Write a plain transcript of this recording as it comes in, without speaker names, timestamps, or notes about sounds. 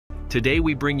Today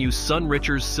we bring you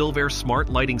Sunricher's Silvair Smart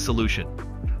Lighting Solution.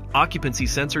 Occupancy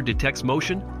sensor detects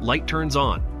motion, light turns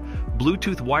on.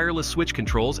 Bluetooth wireless switch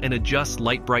controls and adjusts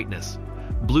light brightness.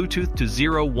 Bluetooth to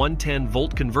 0-110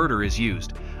 volt converter is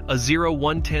used. A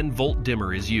 0-110 volt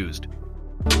dimmer is used.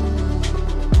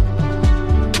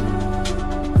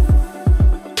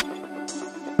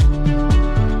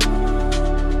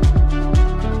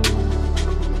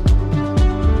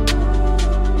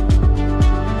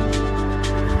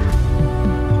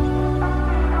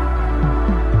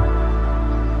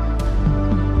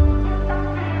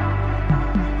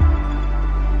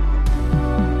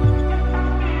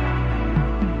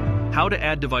 How to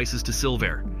add devices to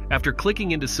Silvair. After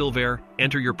clicking into Silvair,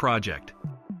 enter your project.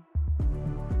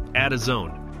 Add a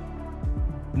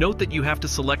zone. Note that you have to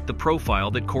select the profile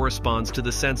that corresponds to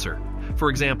the sensor. For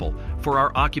example, for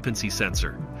our occupancy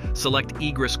sensor, select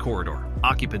Egress Corridor,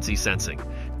 Occupancy Sensing.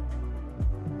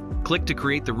 Click to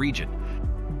create the region.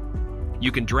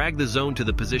 You can drag the zone to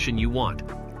the position you want.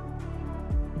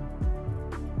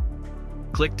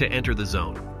 Click to enter the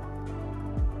zone.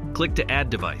 Click to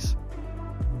add device.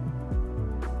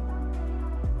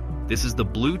 This is the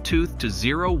Bluetooth to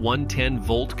 0-110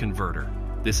 volt converter.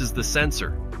 This is the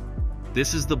sensor.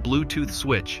 This is the Bluetooth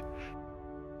switch.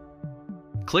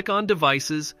 Click on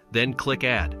Devices, then click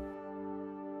Add.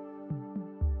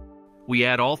 We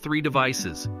add all three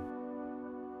devices.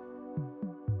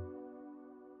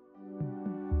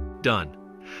 Done.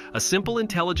 A simple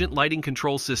intelligent lighting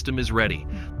control system is ready.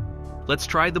 Let's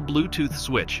try the Bluetooth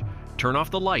switch. Turn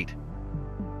off the light.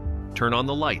 Turn on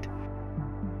the light.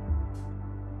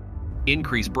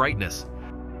 Increase brightness.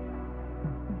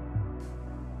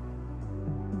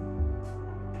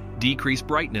 Decrease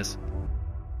brightness.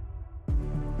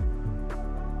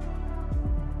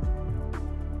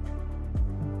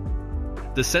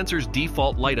 The sensor's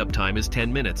default light-up time is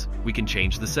 10 minutes. We can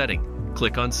change the setting.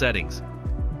 Click on Settings.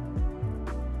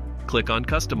 Click on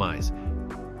Customize.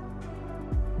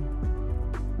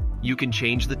 You can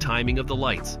change the timing of the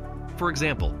lights. For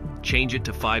example, change it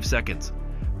to 5 seconds.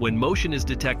 When motion is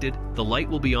detected, the light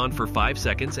will be on for 5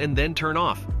 seconds and then turn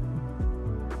off.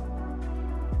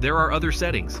 There are other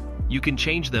settings. You can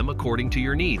change them according to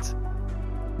your needs.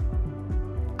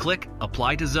 Click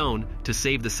Apply to Zone to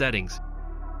save the settings.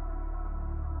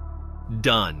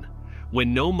 Done.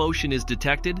 When no motion is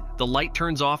detected, the light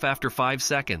turns off after 5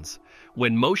 seconds.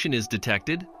 When motion is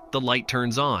detected, the light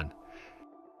turns on.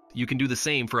 You can do the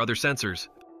same for other sensors.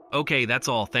 Okay, that's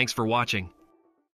all. Thanks for watching.